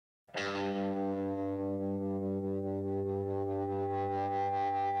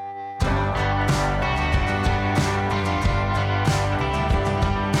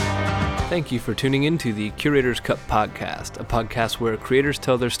Thank you for tuning in to the Curator's Cup podcast, a podcast where creators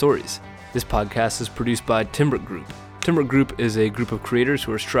tell their stories. This podcast is produced by Timbert Group. Timbert Group is a group of creators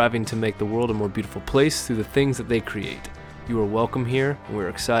who are striving to make the world a more beautiful place through the things that they create. You are welcome here, and we're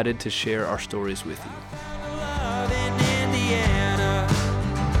excited to share our stories with you.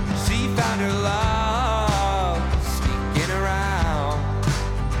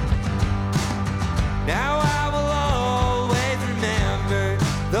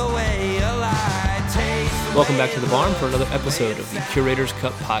 Welcome back to the barn for another episode of the Curator's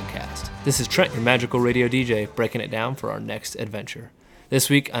Cup podcast. This is Trent, your magical radio DJ, breaking it down for our next adventure. This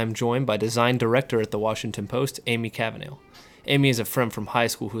week, I'm joined by design director at the Washington Post, Amy Cavanaugh. Amy is a friend from high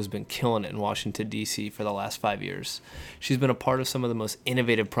school who has been killing it in Washington, D.C. for the last 5 years. She's been a part of some of the most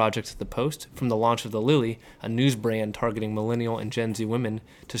innovative projects at the Post, from the launch of The Lily, a news brand targeting millennial and Gen Z women,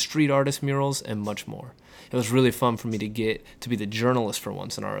 to street artist murals and much more. It was really fun for me to get to be the journalist for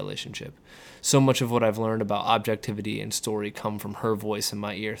once in our relationship. So much of what I've learned about objectivity and story come from her voice in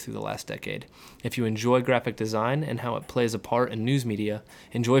my ear through the last decade. If you enjoy graphic design and how it plays a part in news media,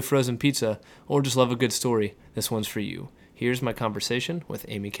 enjoy frozen pizza, or just love a good story, this one's for you. Here's my conversation with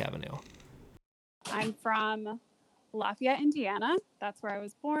Amy Cavanaugh. I'm from Lafayette, Indiana. That's where I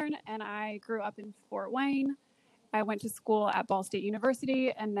was born, and I grew up in Fort Wayne. I went to school at Ball State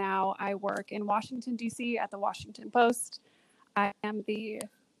University, and now I work in Washington, D.C. at the Washington Post. I am the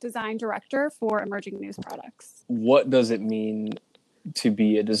design director for emerging news products. What does it mean to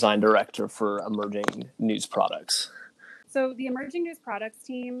be a design director for emerging news products? So the emerging news products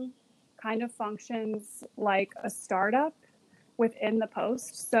team kind of functions like a startup within the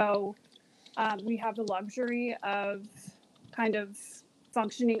Post. So we have the luxury of kind of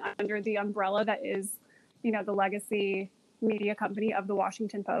functioning under the umbrella that is, the legacy media company of the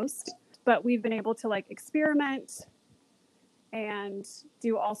Washington Post. But we've been able to experiment and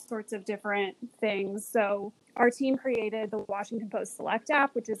do all sorts of different things. So our team created the Washington Post Select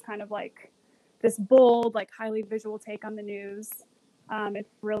app, which is kind of like this bold, highly visual take on the news. It's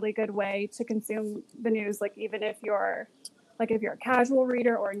a really good way to consume the news, even if you're a casual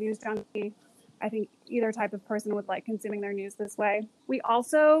reader or a news junkie. I think either type of person would like consuming their news this way. We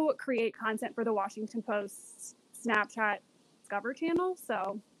also create content for the Washington Post's Snapchat Discover channel.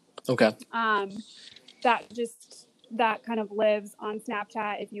 So okay. That kind of lives on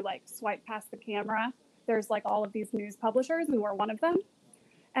Snapchat. If you swipe past the camera, there's all of these news publishers, and we're one of them.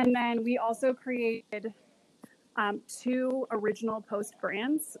 And then we also created 2 original Post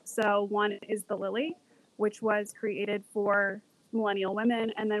brands. So one is The Lily, which was created for millennial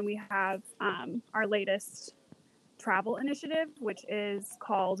women. And then we have our latest travel initiative, which is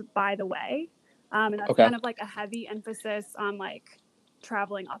called By the Way. And that's kind of a heavy emphasis on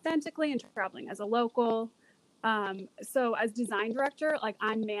traveling authentically and traveling as a local. So as design director,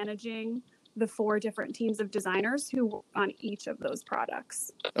 I'm managing the 4 different teams of designers who work on each of those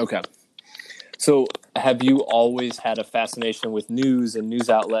products. Okay. So have you always had a fascination with news and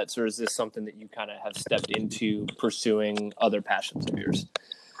news outlets, or is this something that you kind of have stepped into pursuing other passions of yours?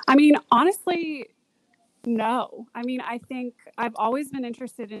 Honestly, no. I think I've always been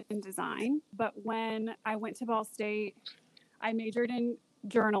interested in design, but when I went to Ball State, I majored in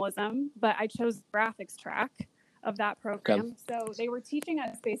journalism, but I chose the graphics track of that program. Okay. So they were teaching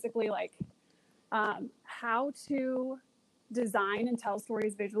us basically how to design and tell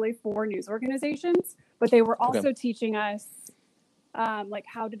stories visually for news organizations, but they were also teaching us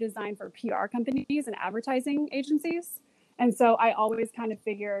how to design for PR companies and advertising agencies. And so I always kind of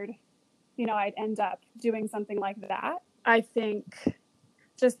figured, I'd end up doing something like that. I think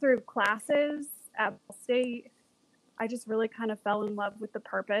just through classes at Ball State, I just really kind of fell in love with the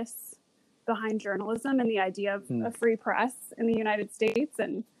purpose behind journalism and the idea of a free press in the United States.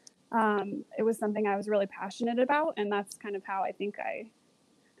 And it was something I was really passionate about. And that's kind of how I think I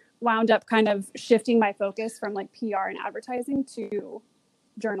wound up kind of shifting my focus from PR and advertising to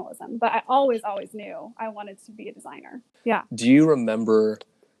journalism. But I always knew I wanted to be a designer. Yeah. Do you remember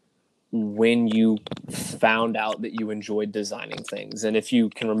when you found out that you enjoyed designing things? And if you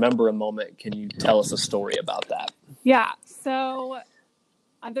can remember a moment, can you tell us a story about that? Yeah. So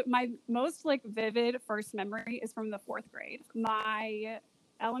my most vivid first memory is from the 4th grade. My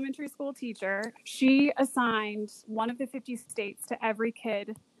elementary school teacher, she assigned one of the 50 states to every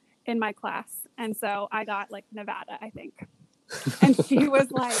kid in my class. And so I got Nevada, I think. And she was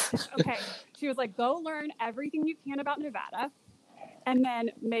go learn everything you can about Nevada and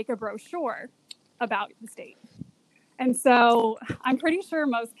then make a brochure about the state. And so I'm pretty sure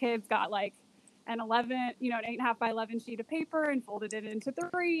most kids got an 8.5 by 11 sheet of paper and folded it into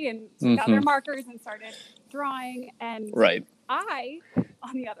 3 and got their markers and started drawing. And I,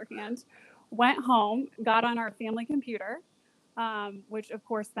 on the other hand, went home, got on our family computer, which of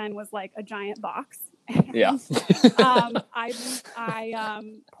course then was like a giant box. Yeah. I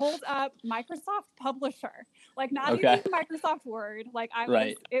pulled up Microsoft Publisher, like not Okay. even Microsoft Word. Like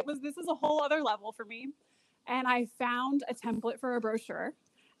Right. this is a whole other level for me. And I found a template for a brochure,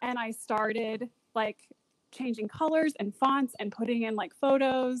 and I started like changing colors and fonts and putting in like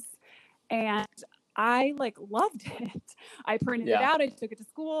photos, and I like loved it. I printed it out. I took it to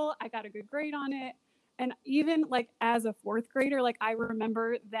school. I got a good grade on it. And even like as a fourth grader, like I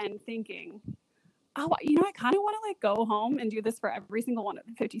remember then thinking, oh, I kind of want to like go home and do this for every single one of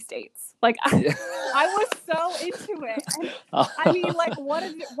the 50 states. Like I was so into it. And, I mean, like what a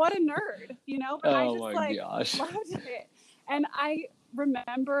nerd, but I just like gosh. loved it. And I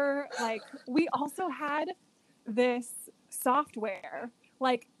remember like we also had this software.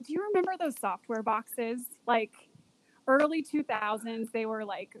 Like, do you remember those software boxes? Like early 2000s, they were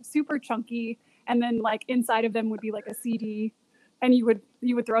like super chunky, and then like inside of them would be like a CD, and you would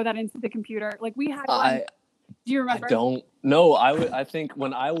throw that into the computer. Like we had one. Do you remember? I don't know. I think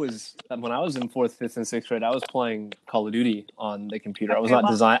when I was in 4th, 5th, and 6th grade, I was playing Call of Duty on the computer. I was not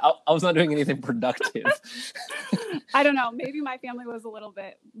I was not doing anything productive. I don't know. Maybe my family was a little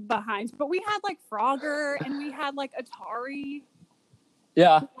bit behind, but we had like Frogger and we had like Atari.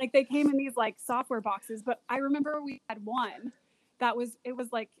 Yeah. Like they came in these like software boxes, but I remember we had one it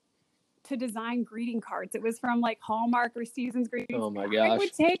was like to design greeting cards. It was from like Hallmark or Season's greeting. Oh my gosh. I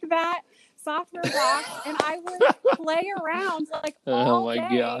would take that software box and I would play around like all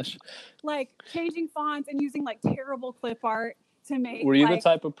day, gosh. like changing fonts and using like terrible clip art to make. Were you the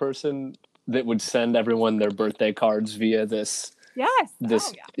type of person that would send everyone their birthday cards via this? Yes.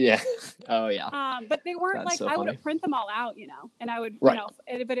 Oh yeah. But they weren't That's like, so I would funny. print them all out, and I would, Right.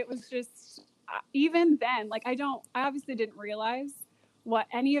 but it was just, even then, like, I obviously didn't realize what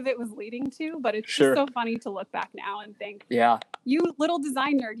any of it was leading to, but it's just so funny to look back now and think, yeah, you little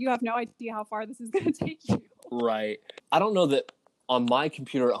design nerd, you have no idea how far this is going to take you. Right. I don't know that on my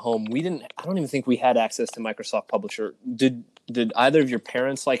computer at home, I don't even think we had access to Microsoft Publisher. Did either of your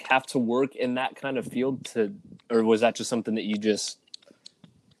parents like have to work in that kind of field or was that just something that you just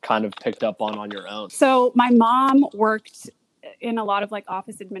kind of picked up on your own? So my mom worked in a lot of like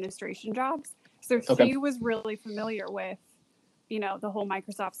office administration jobs. So she was really familiar with, the whole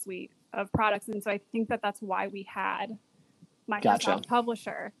Microsoft suite of products. And so I think that that's why we had Microsoft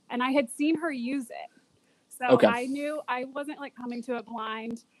Publisher, and I had seen her use it. So I knew I wasn't like coming to it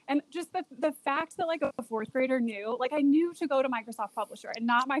blind. And just the fact that like a fourth grader knew, like I knew to go to Microsoft Publisher and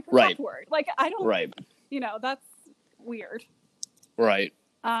not Microsoft Word. Like I don't, that's weird. Right.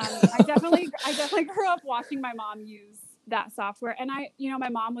 I definitely grew up watching my mom use that software. And my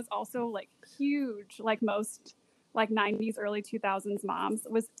mom was also like huge, like most like 90s, early 2000s moms,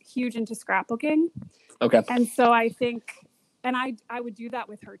 was huge into scrapbooking. Okay. And so I think, and I would do that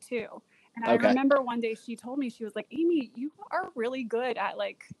with her too. And I remember one day she told me, she was like, Amy, you are really good at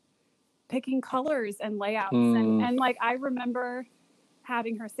like picking colors and layouts. And like, I remember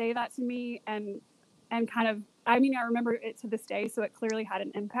having her say that to me and kind of, I remember it to this day. So it clearly had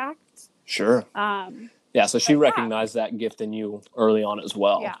an impact. Sure. Yeah. So she recognized that gift in you early on as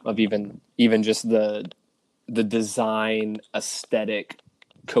well, of even just the design, aesthetic,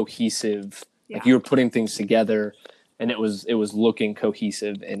 cohesive, like you were putting things together and it was looking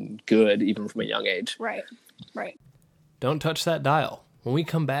cohesive and good even from a young age. Right. Don't touch that dial. When we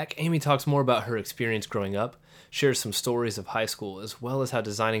come back, Amy talks more about her experience growing up, shares some stories of high school, as well as how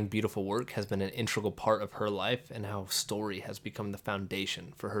designing beautiful work has been an integral part of her life and how story has become the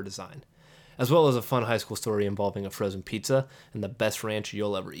foundation for her design, as well as a fun high school story involving a frozen pizza and the best ranch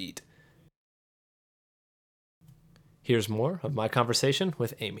you'll ever eat. Here's more of my conversation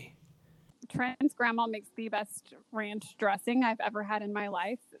with Amy. Trent's grandma makes the best ranch dressing I've ever had in my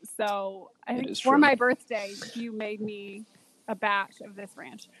life. So I think true. my birthday, you made me a batch of this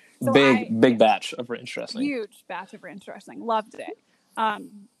ranch. So big batch of ranch dressing. Huge batch of ranch dressing. Loved it.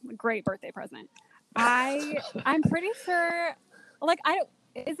 Great birthday present. I'm pretty sure, like,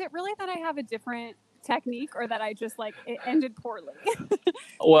 is it really that I have a different technique or that I just like it ended poorly?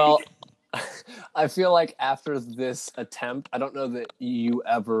 Well, I feel like after this attempt, I don't know that you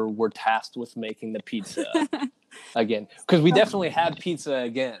ever were tasked with making the pizza again, because we definitely had pizza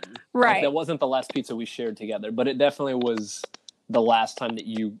again. Right. Like, that wasn't the last pizza we shared together, but it definitely was the last time that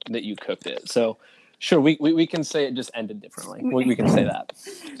you cooked it. So sure, we can say it just ended differently. We can say that.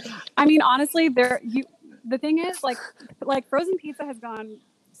 Honestly, the thing is like frozen pizza has gone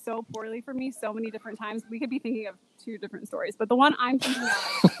so poorly for me so many different times. We could be thinking of two different stories, but the one I'm thinking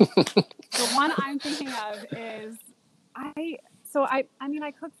of is I mean,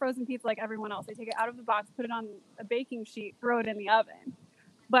 I cook frozen pizza like everyone else. I take it out of the box, put it on a baking sheet, throw it in the oven.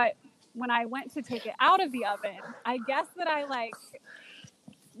 But when I went to take it out of the oven, I guess that I like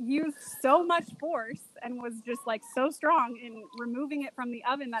used so much force and was just like so strong in removing it from the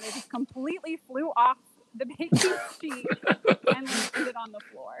oven that it just completely flew off the baking sheet and landed on the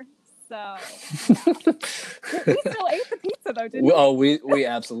floor. So we still ate the pizza though, didn't we? Oh, we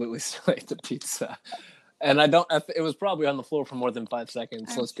absolutely still ate the pizza. And it was probably on the floor for more than 5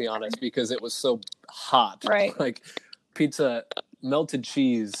 seconds, let's be honest, because it was so hot. Right. Like pizza, melted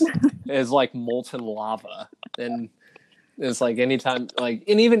cheese is like molten lava. And it's like anytime, like,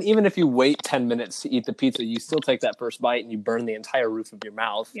 and even if you wait 10 minutes to eat the pizza, you still take that first bite and you burn the entire roof of your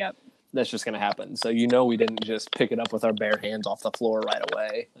mouth. Yep. That's just going to happen. So, we didn't just pick it up with our bare hands off the floor right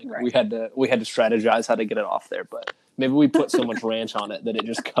away. Like, right. We had to strategize how to get it off there, but maybe we put so much ranch on it that it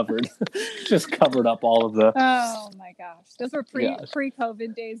just covered up all of the. Oh my gosh. Those were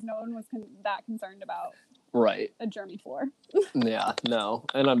pre-COVID days. No one was that concerned about right. a germy floor. Yeah, no.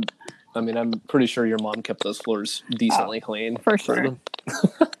 And I'm pretty sure your mom kept those floors decently clean. For sure.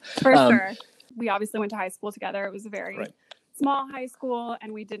 For sure. We obviously went to high school together. It was a very small high school,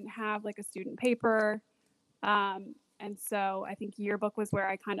 and we didn't have like a student paper. And so I think yearbook was where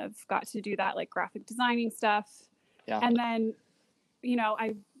I kind of got to do that like graphic designing stuff. Yeah. And then,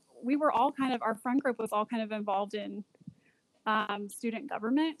 we were all our friend group was all kind of involved in student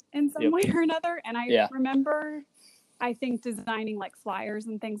government in some way or another. And I remember, I think, designing like flyers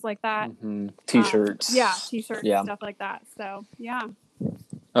and things like that. Mm-hmm. T-shirts. T-shirts, stuff like that. So, yeah.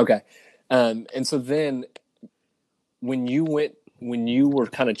 Okay. And so then when you were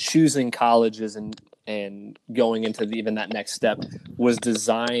kind of choosing colleges and going into even that next step, was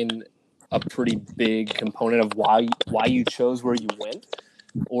design a pretty big component of why you chose where you went?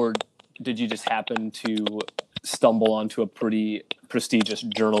 Or did you just happen to stumble onto a pretty prestigious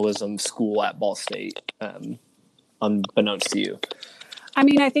journalism school at Ball State, unbeknownst to you? I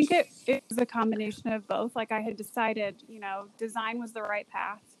mean, I think it was a combination of both. Like, I had decided, design was the right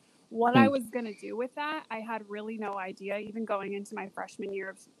path. What I was going to do with that, I had really no idea, even going into my freshman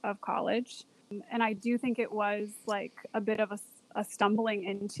year of college. And I do think it was like a bit of a stumbling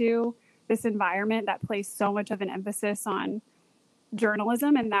into this environment that placed so much of an emphasis on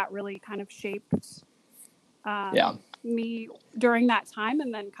journalism, and that really kind of shaped me during that time,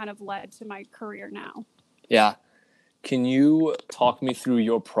 and then kind of led to my career now. Yeah. Can you talk me through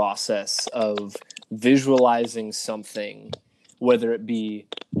your process of visualizing something, whether it be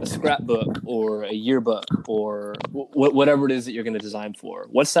a scrapbook or a yearbook or whatever it is that you're going to design for?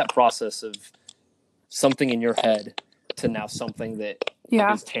 What's that process of something in your head to now something that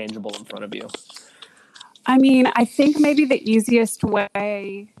is tangible in front of you? I mean, I think maybe the easiest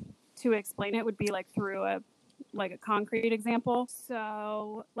way to explain it would be like through a concrete example.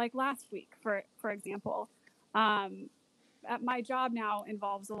 So like last week, for example, at my job now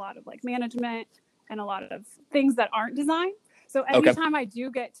involves a lot of like management and a lot of things that aren't design. So anytime I do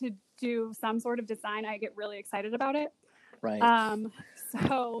get to do some sort of design, I get really excited about it. Right.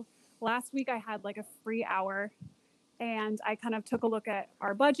 So last week I had like a free hour, and I kind of took a look at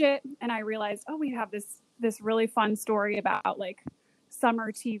our budget, and I realized, we have this really fun story about like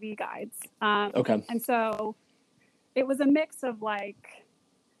summer TV guides. And so it was a mix of like,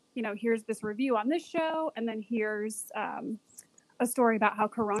 here's this review on this show, and then here's a story about how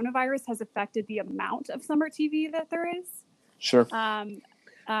coronavirus has affected the amount of summer TV that there is. Sure. And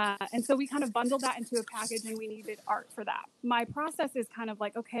so we kind of bundled that into a package, and we needed art for that. My process is kind of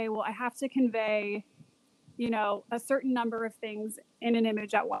like, okay, well, I have to convey, a certain number of things in an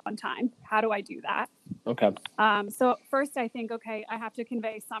image at one time. How do I do that? Okay. So first I think, okay, I have to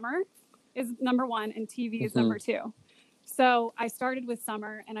convey summer is number one, and TV is number two. So I started with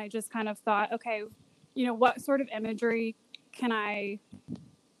summer, and I just kind of thought, okay, what sort of imagery can I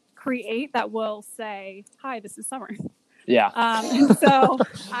create that will say, hi, this is summer. Yeah. And so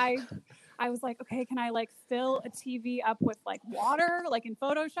I was like, okay, can I like fill a TV up with like water, like in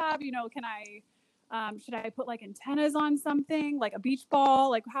Photoshop? Can I, should I put like antennas on something, like a beach ball?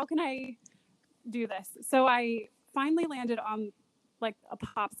 Like, how can I do this? So I finally landed on like a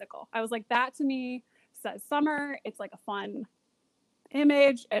popsicle. I was like, that to me says summer. It's like a fun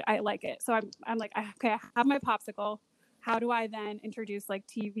image. I like it. So I'm like, okay, I have my popsicle. How do I then introduce like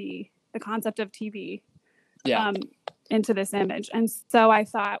TV, the concept of TV, into this image? And so I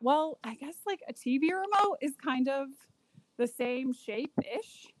thought, well, I guess like a TV remote is kind of the same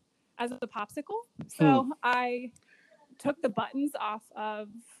shape-ish as a popsicle. So I took the buttons off of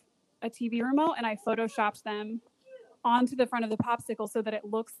a TV remote, and I photoshopped them onto the front of the popsicle so that it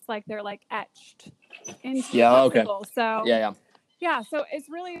looks like they're like etched into the popsicle. Okay. So yeah. So it's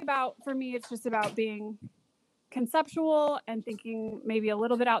really about, for me, it's just about being conceptual and thinking maybe a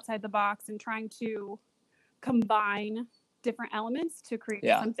little bit outside the box and trying to combine different elements to create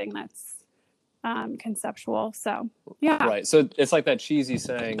something that's conceptual. So right. So it's like that cheesy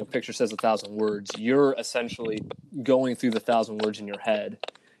saying, a picture says 1,000 words. You're essentially going through the 1,000 words in your head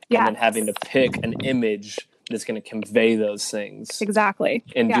and then having to pick an image that's going to convey those things exactly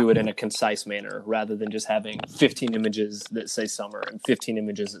and do it in a concise manner, rather than just having 15 images that say summer and 15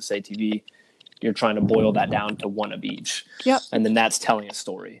 images that say TV. You're trying to boil that down to one of each. Yep. And then that's telling a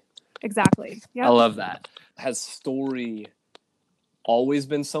story. Exactly. Yep. I love that. Has story always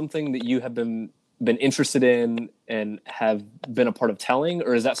been something that you have been interested in and have been a part of telling,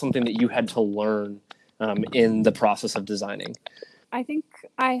 or is that something that you had to learn in the process of designing? I think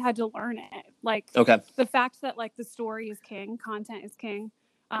I had to learn it. Like, the fact that like the story is king, content is king.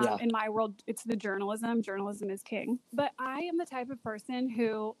 In my world, it's the journalism. Journalism is king. But I am the type of person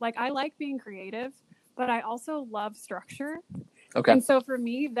who, like, I like being creative, but I also love structure. Okay. And so for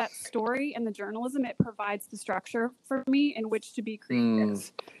me, that story and the journalism, it provides the structure for me in which to be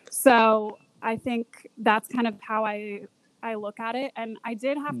creative. So I think that's kind of how I look at it. And I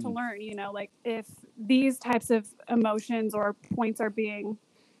did have to learn, like, if these types of emotions or points are being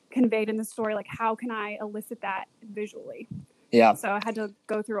conveyed in the story, like, how can I elicit that visually? Yeah. So I had to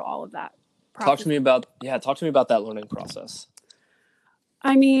go through all of that process. Talk to me about that learning process.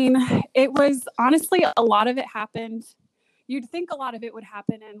 I mean, it was honestly, a lot of it happened. You'd think a lot of it would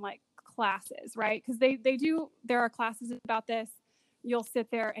happen in like classes, right? Because there are classes about this. You'll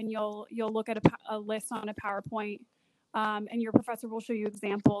sit there and you'll look at a list on a PowerPoint, and your professor will show you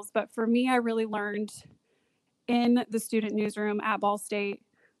examples. But for me, I really learned in the student newsroom at Ball State.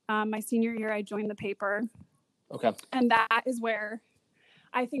 My senior year, I joined the paper. Okay. And that is where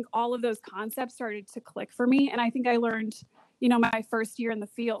I think all of those concepts started to click for me. And I think I learned, my first year in the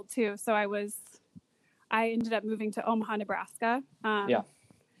field too. So I ended up moving to Omaha, Nebraska,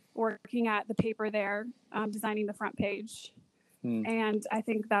 working at the paper there, designing the front page. And I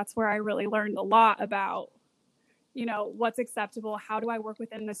think that's where I really learned a lot about, what's acceptable. How do I work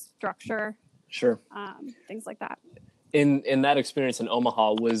within the structure? Sure. Things like that. In that experience in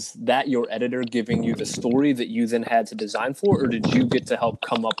Omaha, was that your editor giving you the story that you then had to design for, or did you get to help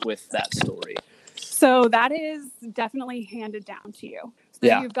come up with that story? So that is definitely handed down to you.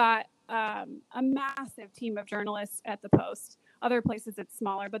 So you've got a massive team of journalists at the Post. Other places it's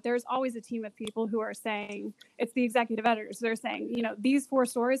smaller, but there's always a team of people who are saying, it's the executive editors. They're saying, these 4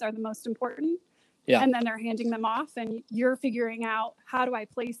 stories are the most important. Yeah. And then they're handing them off, and you're figuring out, how do I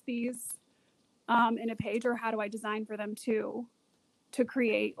place these in a page, or how do I design for them to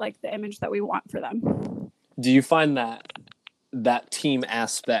create like the image that we want for them? Do you find that team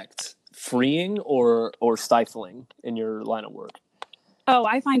aspect freeing or stifling in your line of work? Oh,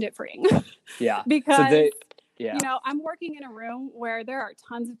 I find it freeing. Yeah. Because I'm working in a room where there are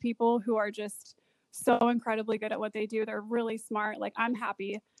tons of people who are just so incredibly good at what they do. They're really smart. Like, I'm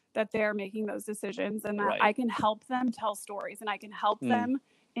happy that they're making those decisions, and that I can help them tell stories, and I can help them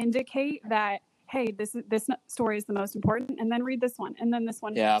indicate that, hey, this story is the most important, and then read this one, and then this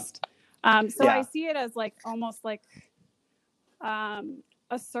one next. I see it as like almost like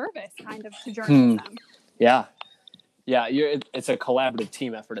a service kind of to journalism. Yeah. It's a collaborative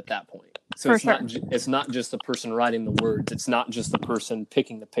team effort at that point. So it's not just the person writing the words. It's not just the person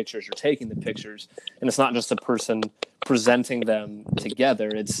picking the pictures or taking the pictures, and it's not just the person presenting them together.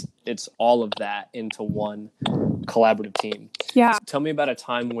 It's all of that into one collaborative team. Yeah. So tell me about a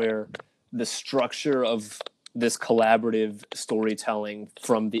time where the structure of this collaborative storytelling,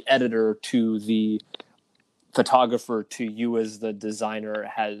 from the editor to the photographer to you as the designer,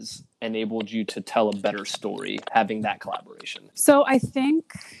 has enabled you to tell a better story, having that collaboration? So I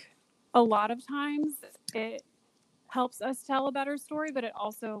think a lot of times it helps us tell a better story, but it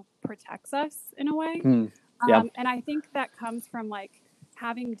also protects us in a way. And I think that comes from like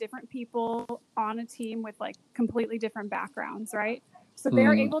having different people on a team with like completely different backgrounds, right? So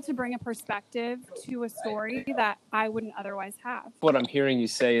they're able to bring a perspective to a story that I wouldn't otherwise have. What I'm hearing you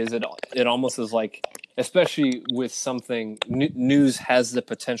say is it almost is like, especially with something, news has the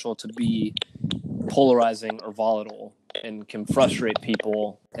potential to be polarizing or volatile and can frustrate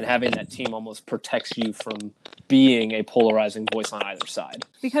people, and having that team almost protects you from being a polarizing voice on either side.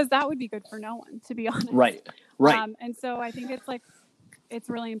 Because that would be good for no one, to be honest. Right. And so I think it's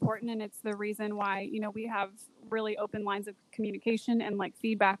really important, and it's the reason why, we have really open lines of communication and like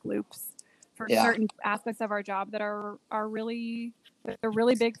feedback loops for certain aspects of our job that are really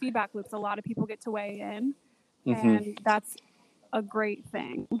big feedback loops. A lot of people get to weigh in. and that's a great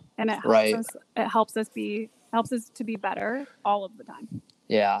thing. And it helps us to be better all of the time.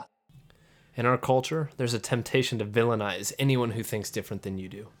 Yeah. In our culture, there's a temptation to villainize anyone who thinks different than you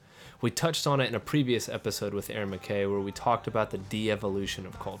do. We touched on it in a previous episode with Aaron McKay, where we talked about the de-evolution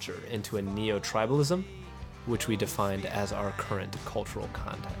of culture into a neo-tribalism, which we defined as our current cultural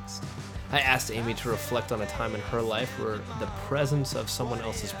context. I asked Amy to reflect on a time in her life where the presence of someone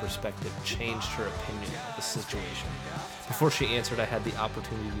else's perspective changed her opinion of the situation. Before she answered, I had the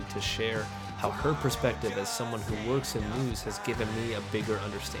opportunity to share how her perspective as someone who works in news has given me a bigger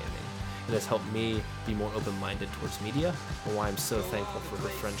understanding and has helped me be more open-minded towards media, and why I'm so thankful for her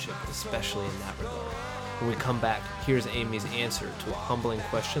friendship, especially in that regard. When we come back, here's Amy's answer to a humbling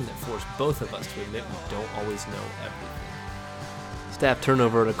question that forced both of us to admit we don't always know everything. Staff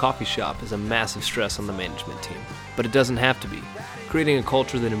turnover at a coffee shop is a massive stress on the management team, but it doesn't have to be. Creating a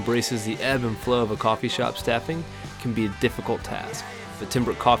culture that embraces the ebb and flow of a coffee shop staffing can be a difficult task. The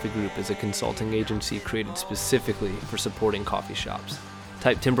Timbrook Coffee Group is a consulting agency created specifically for supporting coffee shops.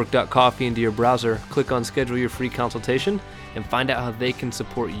 Type timbrook.coffee into your browser, click on schedule your free consultation, and find out how they can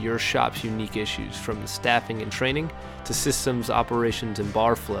support your shop's unique issues, from the staffing and training to systems, operations, and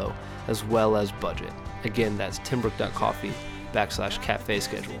bar flow, as well as budget. Again, that's timbrook.coffee/cafe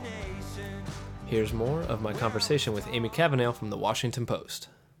schedule. Here's more of my conversation with Amy Cavanaugh from the Washington Post.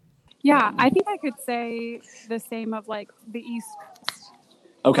 Yeah, I think I could say the same of like the East Coast.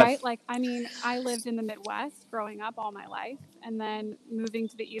 Okay. Right? Like, I mean, I lived in the Midwest growing up all my life. And then moving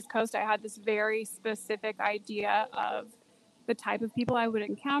to the East Coast, I had this very specific idea of the type of people I would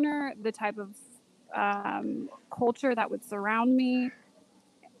encounter, the type of culture that would surround me.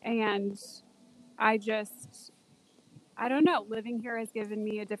 And I don't know, living here has given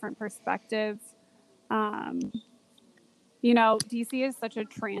me a different perspective. DC is such a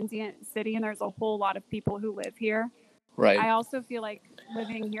transient city, and there's a whole lot of people who live here. Right. I also feel like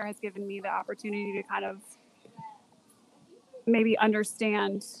living here has given me the opportunity to kind of maybe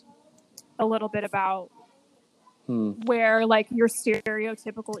understand a little bit about where like your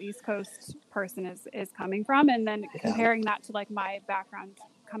stereotypical East Coast person is coming from, and then comparing that to like my background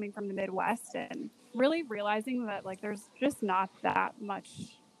coming from the Midwest, and really realizing that like there's just not that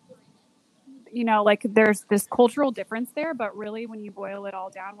much, like there's this cultural difference there, but really when you boil it all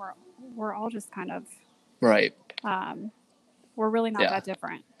down, we're all just kind of right. We're really not that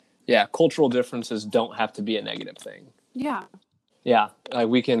different. Yeah, cultural differences don't have to be a negative thing. Yeah. Yeah,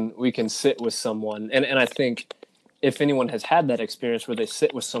 we can sit with someone, and I think if anyone has had that experience where they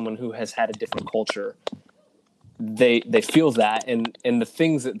sit with someone who has had a different culture, they feel that, and the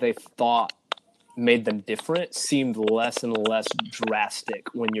things that they thought made them different seemed less and less drastic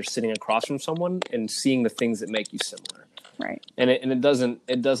when you're sitting across from someone and seeing the things that make you similar. Right. And it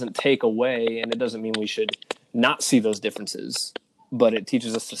doesn't take away, and it doesn't mean we should not see those differences, but it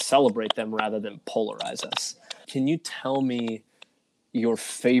teaches us to celebrate them rather than polarize us. Can you tell me your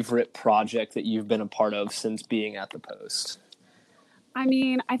favorite project that you've been a part of since being at the Post? I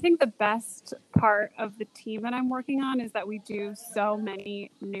mean, I think the best part of the team that I'm working on is that we do so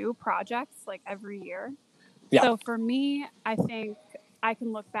many new projects like every year. Yeah. So for me, I think I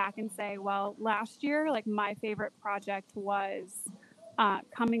can look back and say, well, last year, like my favorite project was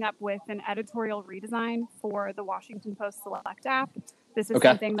coming up with an editorial redesign for the Washington Post Select app. This is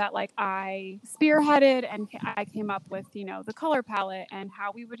something that like I spearheaded, and I came up with, the color palette and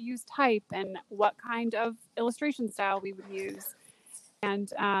how we would use type and what kind of illustration style we would use.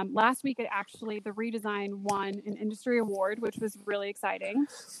 And last week, the redesign won an industry award, which was really exciting.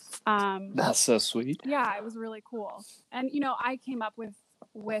 That's so sweet. Yeah, it was really cool. And, I came up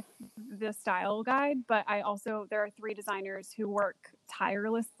with the style guide, but there are 3 designers who work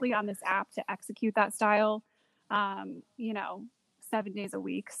tirelessly on this app to execute that style, 7 days a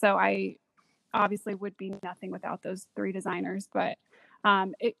week. So I obviously would be nothing without those 3 designers. But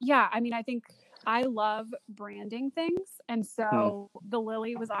I think I love branding things. And so the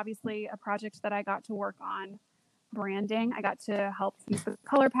Lily was obviously a project that I got to work on branding. I got to help use the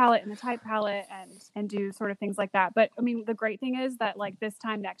color palette and the type palette and do sort of things like that. But I mean, the great thing is that like this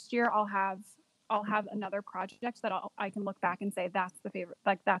time next year, I'll have another project that I can look back and say, that's the favorite,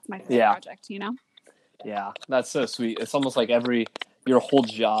 like that's my favorite project, Yeah, that's so sweet. It's almost like your whole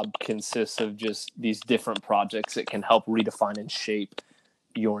job consists of just these different projects that can help redefine and shape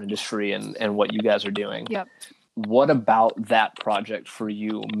your industry and what you guys are doing. Yep. What about that project for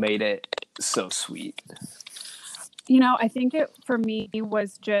you made it so sweet? I think it for me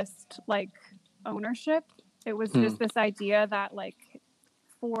was just like ownership. It was just this idea that like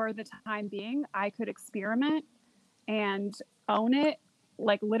for the time being I could experiment and own it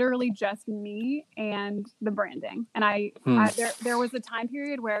like literally just me and the branding. And there was a time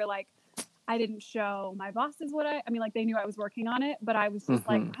period where like I didn't show my bosses I mean, like they knew I was working on it, but I was just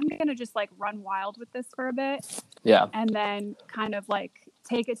like, I'm going to just like run wild with this for a bit. Yeah. And then kind of like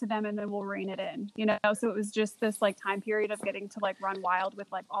take it to them and then we'll rein it in, you know? So it was just this like time period of getting to like run wild with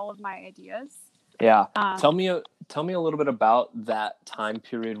like all of my ideas. Yeah. Tell me a little bit about that time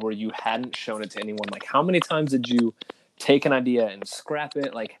period where you hadn't shown it to anyone. Like how many times did you take an idea and scrap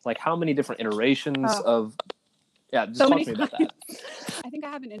it? Like how many different iterations of, just so talk to me about that. I think I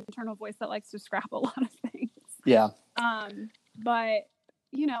have an internal voice that likes to scrap a lot of things. Yeah. But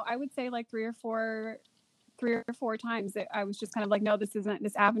you know, I would say like three or four times that I was just kind of like, no, this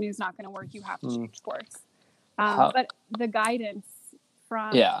avenue is not going to work. You have to change course. But the guidance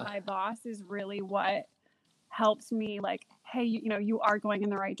from my boss is really what helps me like, hey, you know, you are going in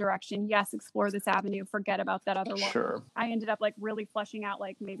the right direction. Yes, explore this avenue. Forget about that other one. Sure. I ended up like really fleshing out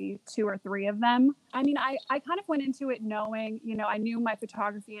like maybe 2 or 3 of them. I mean, I kind of went into it knowing, you know, I knew my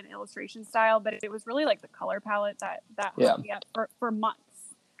photography and illustration style, but it was really like the color palette that helped me up for months.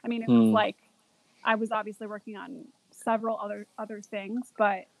 I mean, it was like, I was obviously working on several other things,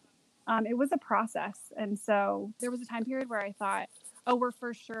 but it was a process. And so there was a time period where I thought, oh, we're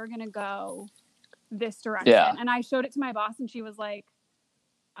for sure going to go this direction. Yeah. And I showed it to my boss and she was like,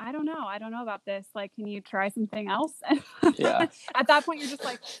 I don't know about this. Like, can you try something else? Yeah. At that point, you're just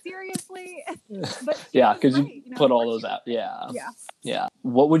like, seriously? But yeah, because you put all those out. Yeah. Yeah. Yeah.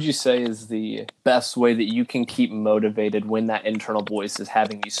 What would you say is the best way that you can keep motivated when that internal voice is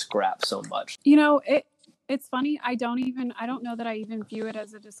having you scrap so much? You know, it's funny. I don't know that I even view it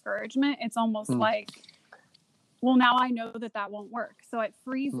as a discouragement. It's almost like, well, now I know that won't work. So it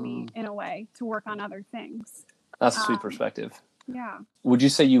frees me in a way to work on other things. That's a sweet perspective. Yeah. Would you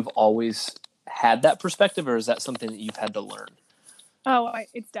say you've always had that perspective, or is that something that you've had to learn? Oh,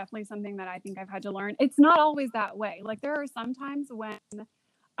 it's definitely something that I think I've had to learn. It's not always that way. Like there are some times when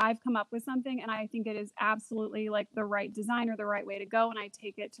I've come up with something and I think it is absolutely like the right design or the right way to go. And I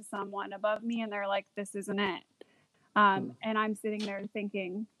take it to someone above me and they're like, this isn't it. And I'm sitting there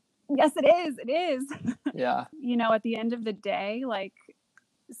thinking, yes, it is. It is. Yeah. You know, at the end of the day, like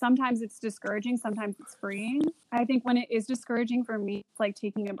sometimes it's discouraging. Sometimes it's freeing. I think when it is discouraging for me, it's like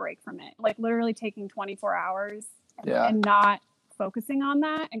taking a break from it, like literally taking 24 hours and not focusing on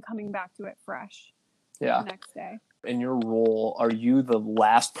that and coming back to it fresh the next day. In your role, are you the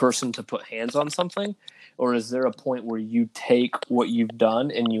last person to put hands on something? Or is there a point where you take what you've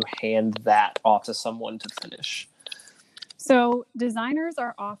done and you hand that off to someone to finish? So designers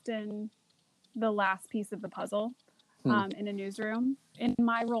are often the last piece of the puzzle in a newsroom. In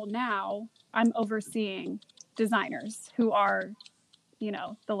my role now, I'm overseeing designers who are, you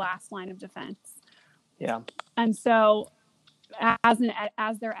know, the last line of defense. Yeah. And so as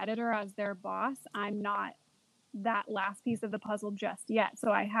their editor, as their boss, I'm not that last piece of the puzzle just yet.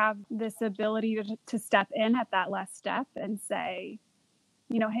 So I have this ability to step in at that last step and say,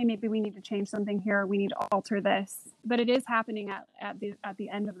 you know, hey, maybe we need to change something here. We need to alter this. But it is happening at the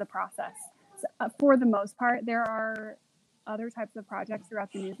end of the process. So, for the most part, there are other types of projects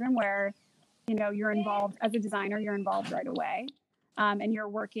throughout the newsroom where, you know, you're involved as a designer, you're involved right away. And you're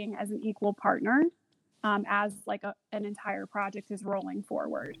working as an equal partner as like an entire project is rolling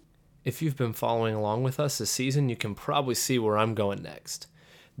forward. If you've been following along with us this season, you can probably see where I'm going next.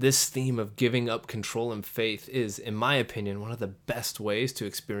 This theme of giving up control and faith is, in my opinion, one of the best ways to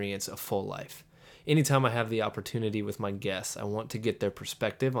experience a full life. Anytime I have the opportunity with my guests, I want to get their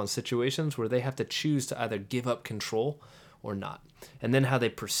perspective on situations where they have to choose to either give up control or not, and then how they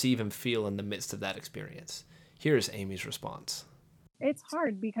perceive and feel in the midst of that experience. Here's Amy's response. It's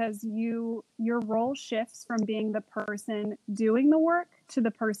hard because your role shifts from being the person doing the work to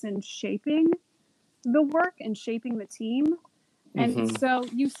the person shaping the work and shaping the team. And so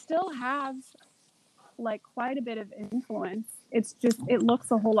you still have like quite a bit of influence. It's just, it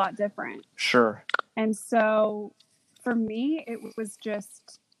looks a whole lot different. Sure. And so for me, it was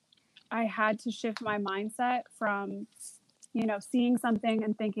just, I had to shift my mindset from, you know, seeing something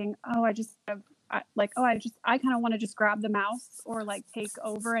and thinking, oh, I kind of want to just grab the mouse or like take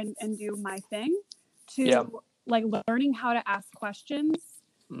over and do my thing, to like learning how to ask questions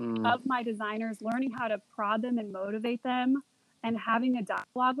of my designers, learning how to prod them and motivate them, and having a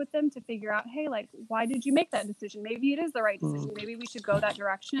dialogue with them to figure out, hey, like, why did you make that decision? Maybe it is the right decision. Maybe we should go that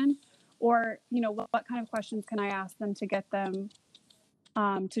direction. Or, you know, what kind of questions can I ask them to get them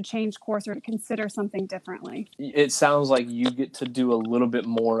to change course or to consider something differently? It sounds like you get to do a little bit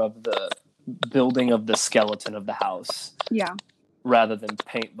more of the building of the skeleton of the house. Yeah. Rather than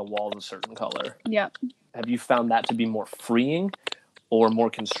paint the walls a certain color. Yep. Have you found that to be more freeing, or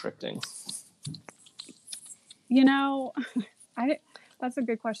more constricting? You know, that's a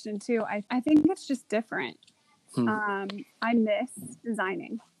good question too. I think it's just different. I miss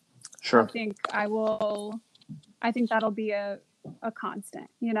designing. Sure. I think that'll be a constant.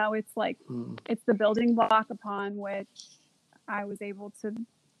 You know, it's like it's the building block upon which I was able to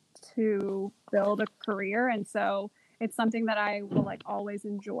build a career, and so it's something that I will like always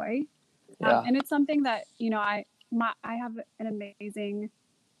enjoy. And it's something that, you know, I have an amazing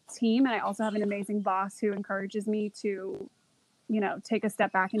team, and I also have an amazing boss who encourages me to, you know, take a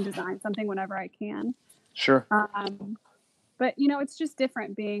step back and design something whenever I can. Sure. But you know, it's just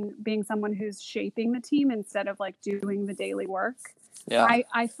different being someone who's shaping the team instead of like doing the daily work. Yeah.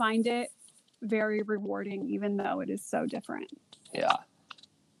 I find it very rewarding, even though it is so different. Yeah.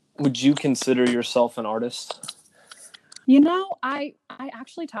 Would you consider yourself an artist? You know, I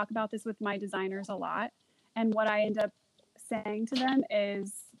actually talk about this with my designers a lot. And what I end up saying to them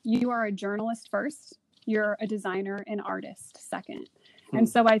is, you are a journalist first, you're a designer and artist second. And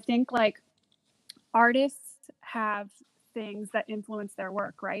so I think like artists have things that influence their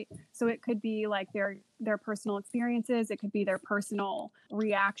work, right? So it could be like their personal experiences, it could be their personal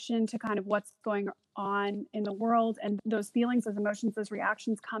reaction to kind of what's going on in the world, and those feelings, those emotions, those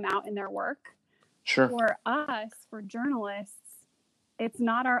reactions come out in their work. Sure. For us, for journalists, it's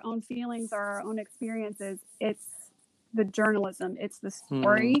not our own feelings or our own experiences, it's the journalism, it's the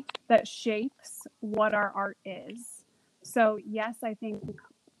story that shapes what our art is. So yes, I think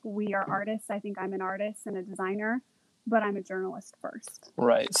we are artists. I think I'm an artist and a designer, but I'm a journalist first.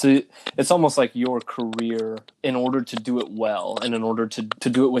 Right. So it's almost like your career, in order to do it well and in order to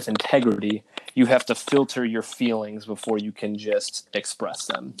do it with integrity, you have to filter your feelings before you can just express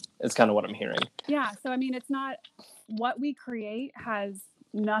them. It's kind of what I'm hearing. Yeah. So, I mean, it's not, what we create has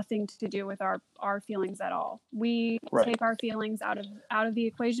nothing to do with our feelings at all. We take our feelings out of the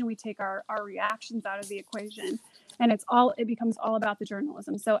equation. We take our reactions out of the equation, and it becomes all about the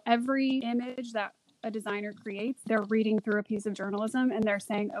journalism. So every image that a designer creates, they're reading through a piece of journalism and they're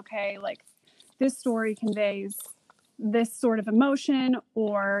saying, okay, like this story conveys this sort of emotion,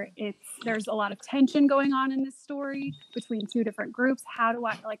 or there's a lot of tension going on in this story between two different groups. How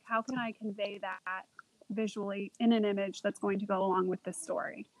can I convey that visually in an image that's going to go along with this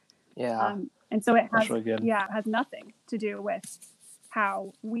story? Yeah. And so it has, really good. Yeah, it has nothing to do with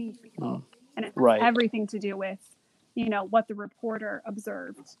how we feel, and it has everything to do with, you know, what the reporter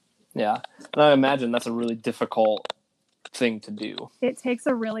observed. Yeah. And I imagine that's a really difficult thing to do. It takes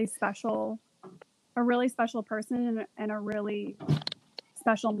a really special person and a really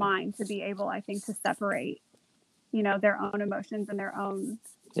special mind to be able, I think, to separate, you know, their own emotions and their own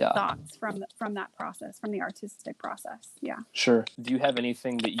thoughts from that process, from the artistic process. Yeah. Sure. Do you have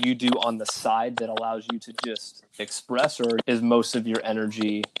anything that you do on the side that allows you to just express, or is most of your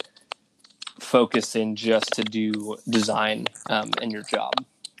energy focused in just to do design in your job?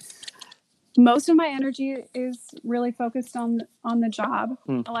 Most of my energy is really focused on the job.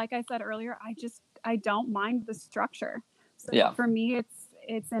 Like I said earlier, I don't mind the structure. So for me,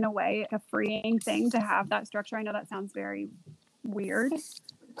 it's in a way a freeing thing to have that structure. I know that sounds very weird,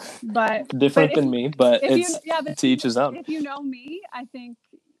 but different than me, but it's to each his own. If you know me, I think,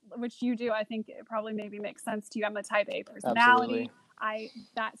 which you do, I think it probably maybe makes sense to you. I'm a type A personality. Absolutely.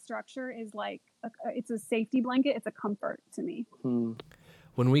 That structure is like, it's a safety blanket. It's a comfort to me.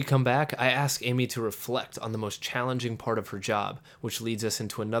 When we come back, I ask Amy to reflect on the most challenging part of her job, which leads us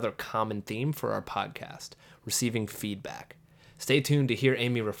into another common theme for our podcast, receiving feedback. Stay tuned to hear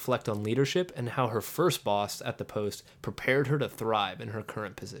Amy reflect on leadership and how her first boss at the Post prepared her to thrive in her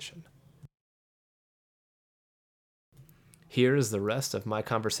current position. Here is the rest of my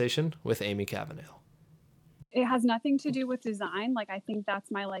conversation with Amy Cavanale. It has nothing to do with design. Like, I think that's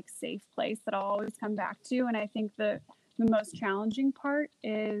my safe place that I'll always come back to. And I think the most challenging part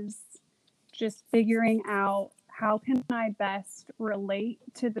is just figuring out how can I best relate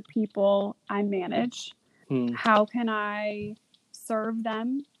to the people I manage? How can I serve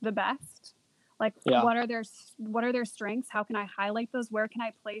them the best? What are their strengths? How can I highlight those? Where can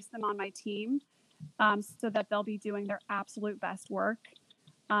I place them on my team so that they'll be doing their absolute best work?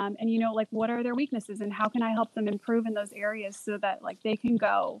 And, you know, what are their weaknesses, and how can I help them improve in those areas so that they can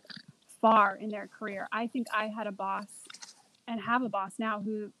go far in their career? I think I had a boss and have a boss now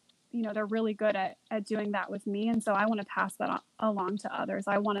who, you know, they're really good at doing that with me. And so I want to pass that along to others.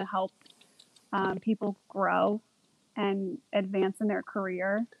 I want to help people grow and advance in their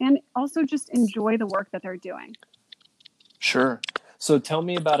career, and also just enjoy the work that they're doing. Sure. So tell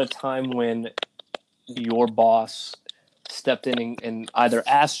me about a time when your boss stepped in and either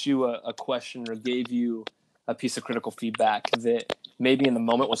asked you a question or gave you a piece of critical feedback that maybe in the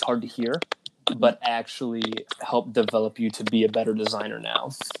moment was hard to hear, but actually helped develop you to be a better designer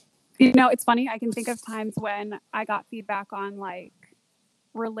now? It's funny. I can think of times when I got feedback on like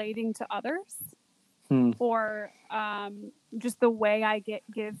relating to others or just the way I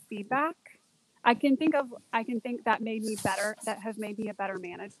give feedback. I can think that made me better, that has made me a better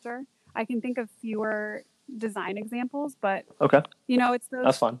manager. I can think of fewer design examples, but okay. It's those.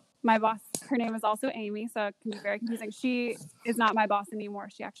 That's fun. My boss, her name is also Amy, so it can be very confusing. She is not my boss anymore.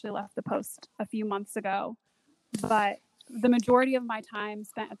 She actually left the Post a few months ago, but the majority of my time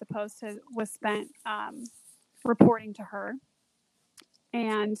spent at the Post was spent reporting to her.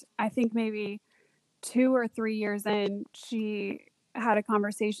 And I think maybe 2 or 3 years in, she had a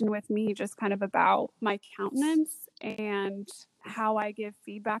conversation with me just kind of about my countenance and how I give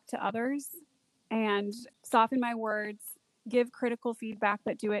feedback to others and soften my words, give critical feedback,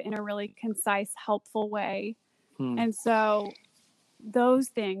 but do it in a really concise, helpful way. And so those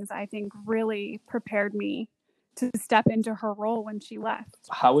things, I think, really prepared me to step into her role when she left.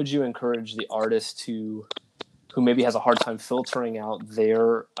 How would you encourage the artist who maybe has a hard time filtering out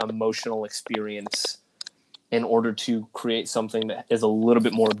their emotional experience in order to create something that is a little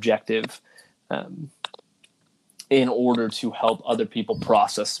bit more objective, in order to help other people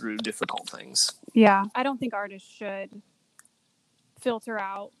process through difficult things? Yeah, I don't think artists should filter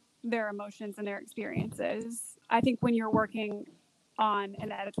out their emotions and their experiences. I think when you're working on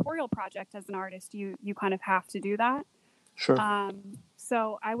an editorial project as an artist, you kind of have to do that. Sure.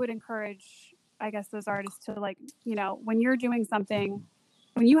 So I would encourage, I guess, those artists to like, when you're doing something,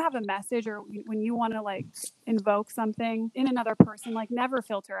 when you have a message or when you want to like invoke something in another person, like never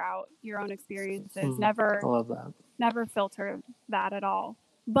filter out your own experiences. Never. I love that. Never filter that at all.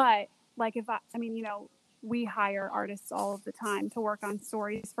 But like we hire artists all of the time to work on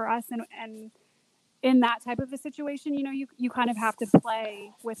stories for us. And in that type of a situation, you kind of have to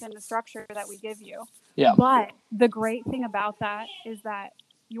play within the structure that we give you. Yeah. But the great thing about that is that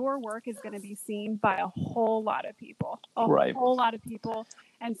your work is going to be seen by a whole lot of people, whole lot of people.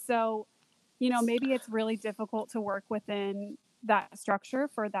 And so, maybe it's really difficult to work within that structure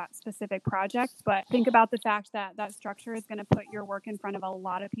for that specific project, but think about the fact that that structure is going to put your work in front of a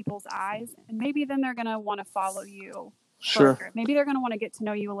lot of people's eyes, and maybe then they're going to want to follow you. Sure. Further. Maybe they're going to want to get to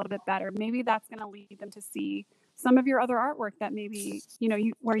know you a little bit better. Maybe that's going to lead them to see some of your other artwork that maybe,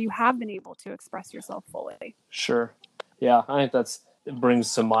 where you have been able to express yourself fully. Sure. Yeah. I think it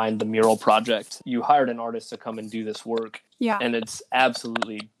brings to mind the mural project. You hired an artist to come and do this work. Yeah. And it's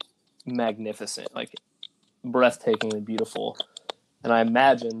absolutely magnificent, like breathtakingly beautiful. And I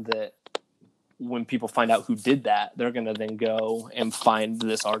imagine that when people find out who did that, they're going to then go and find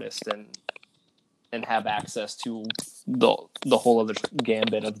this artist and have access to the whole other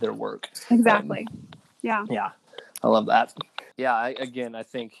gambit of their work. Exactly. Yeah. Yeah. I love that. Yeah. I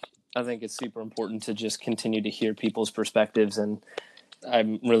think it's super important to just continue to hear people's perspectives, and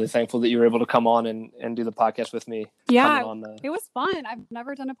I'm really thankful that you were able to come on and do the podcast with me. Yeah. It was fun. I've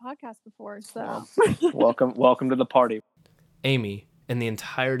never done a podcast before. So welcome to the party. Amy, and the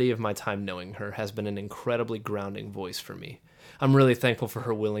entirety of my time knowing her, has been an incredibly grounding voice for me. I'm really thankful for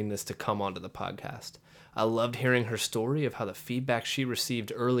her willingness to come onto the podcast. I loved hearing her story of how the feedback she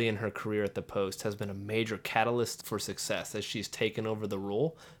received early in her career at the Post has been a major catalyst for success as she's taken over the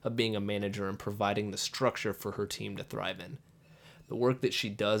role of being a manager and providing the structure for her team to thrive in. The work that she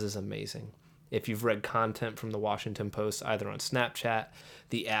does is amazing. If you've read content from the Washington Post, either on Snapchat,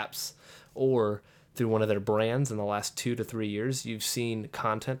 the apps, or through one of their brands in the last 2 to 3 years, you've seen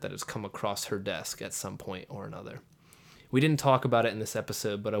content that has come across her desk at some point or another. We didn't talk about it in this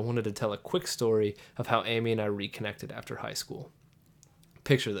episode, but I wanted to tell a quick story of how Amy and I reconnected after high school.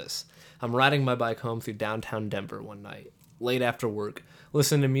 Picture this. I'm riding my bike home through downtown Denver one night, late after work,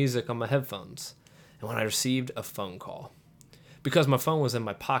 listening to music on my headphones, and when I received a phone call. Because my phone was in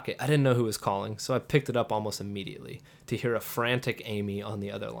my pocket, I didn't know who was calling, so I picked it up almost immediately to hear a frantic Amy on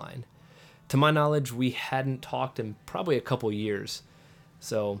the other line. To my knowledge, we hadn't talked in probably a couple years,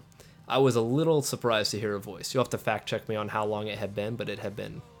 so I was a little surprised to hear her voice. You'll have to fact check me on how long it had been, but it had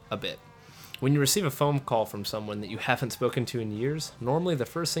been a bit. When you receive a phone call from someone that you haven't spoken to in years, normally the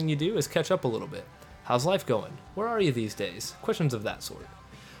first thing you do is catch up a little bit. How's life going? Where are you these days? Questions of that sort.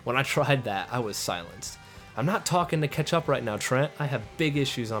 When I tried that, I was silenced. I'm not talking to catch up right now, Trent. I have big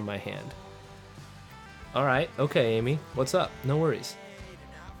issues on my hand. All right, okay, Amy, what's up? No worries.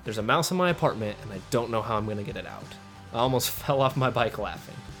 There's a mouse in my apartment, and I don't know how I'm going to get it out. I almost fell off my bike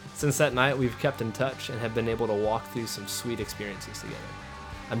laughing. Since that night, we've kept in touch and have been able to walk through some sweet experiences together.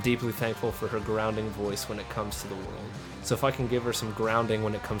 I'm deeply thankful for her grounding voice when it comes to the world. So if I can give her some grounding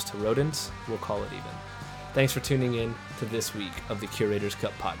when it comes to rodents, we'll call it even. Thanks for tuning in to this week of the Curator's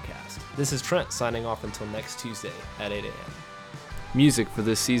Cut podcast. This is Trent signing off until next Tuesday at 8 a.m. Music for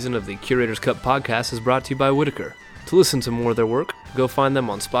this season of the Curator's Cut podcast is brought to you by Whitaker. To listen to more of their work, go find them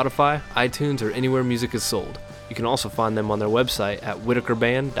on Spotify, iTunes, or anywhere music is sold. You can also find them on their website at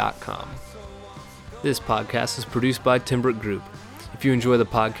whitakerband.com. This podcast is produced by Timbrook Group. If you enjoy the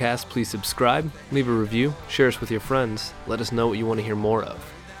podcast, please subscribe, leave a review, share us with your friends, let us know what you want to hear more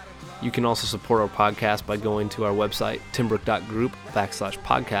of. You can also support our podcast by going to our website,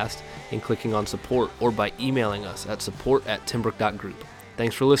 timbrook.group/podcast, and clicking on support, or by emailing us at support@timbrook.group.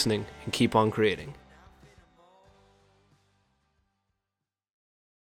 Thanks for listening, and keep on creating.